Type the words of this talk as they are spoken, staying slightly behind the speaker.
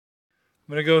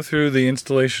I'm going to go through the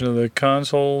installation of the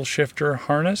console shifter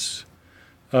harness.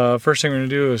 First thing we're going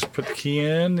to do is put the key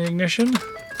in the ignition.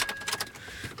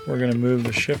 We're going to move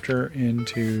the shifter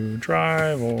into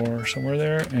drive or somewhere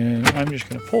there, and I'm just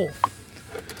going to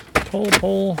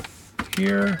pull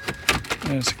here,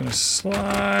 and it's going to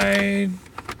slide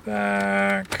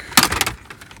back.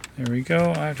 There we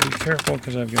go. I have to be careful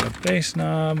because I've got a bass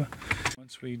knob.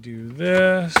 Once we do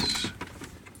this,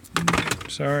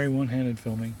 sorry, one-handed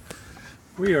filming.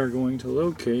 We are going to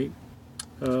locate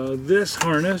this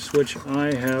harness, which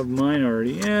I have mine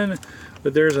already in,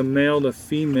 but there's a male to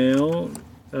female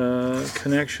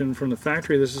connection from the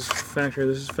factory. This is factory,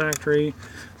 this is factory.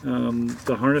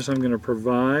 The harness I'm going to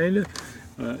provide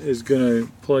is going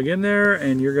to plug in there,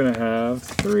 and you're going to have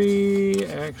 3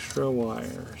 extra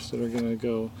wires that are going to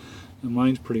go. And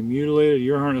mine's pretty mutilated.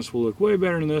 Your harness will look way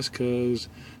better than this because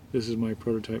this is my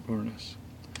prototype harness.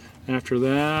 After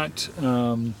that,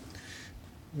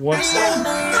 once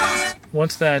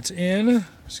that's in,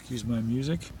 excuse my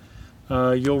music,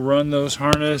 you'll run those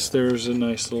harness. There's a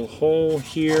nice little hole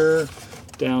here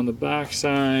down the back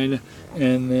side,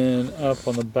 and then up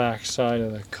on the back side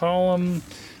of the column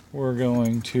we're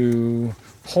going to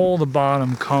pull the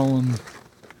bottom column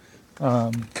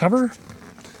cover,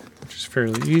 which is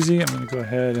fairly easy. I'm going to go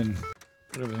ahead and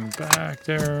put everything back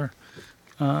there.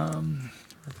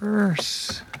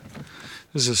 Reverse.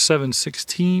 This is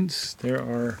 7/16. There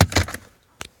are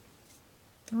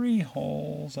 3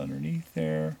 holes underneath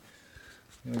there.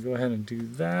 I'm going to go ahead and do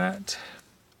that.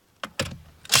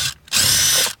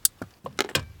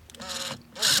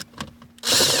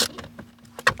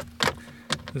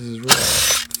 This is really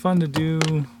fun to do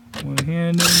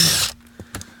one-handed.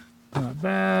 Not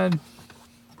bad.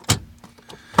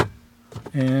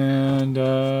 And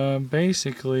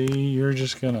basically you're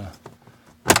just going to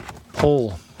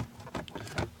pull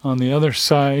on the other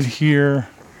side here.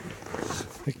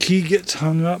 The key gets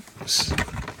hung up, so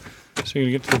you're going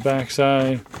to get to the back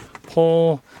side,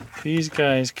 pull. These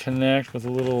guys connect with a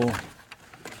little,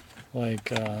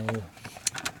 like, I don't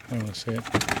want to say it,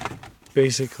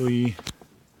 basically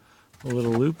a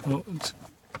little loop. Oh,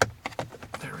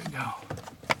 there we go.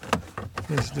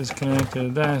 This is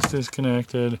disconnected, that's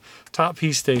disconnected. Top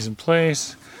piece stays in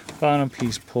place, bottom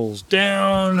piece pulls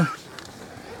down.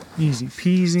 Easy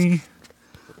peasy.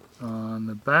 On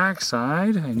the back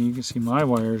side, and you can see my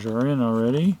wires are in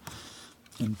already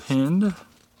and pinned.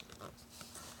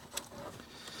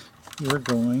 You're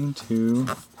going to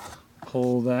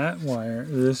pull that wire,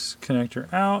 this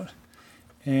connector out,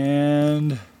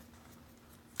 and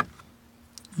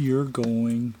you're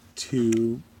going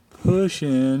to push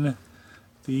in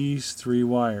these 3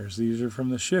 wires. These are from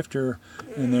the shifter,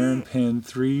 and they're in pin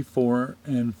 3, 4,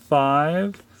 and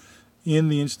 5. In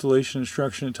the installation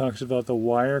instruction, it talks about the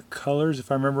wire colors.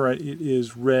 If I remember right, it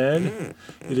is red.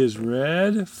 It is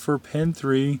red for pin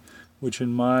 3, which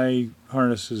in my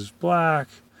harness is black,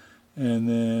 and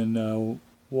then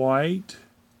white,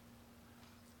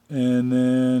 and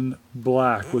then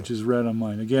black, which is red on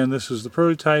mine. Again, this is the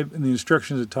prototype. In the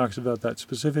instructions, it talks about that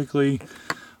specifically.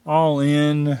 All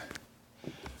in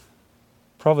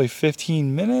probably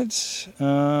 15 minutes.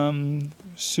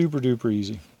 Super duper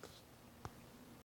easy.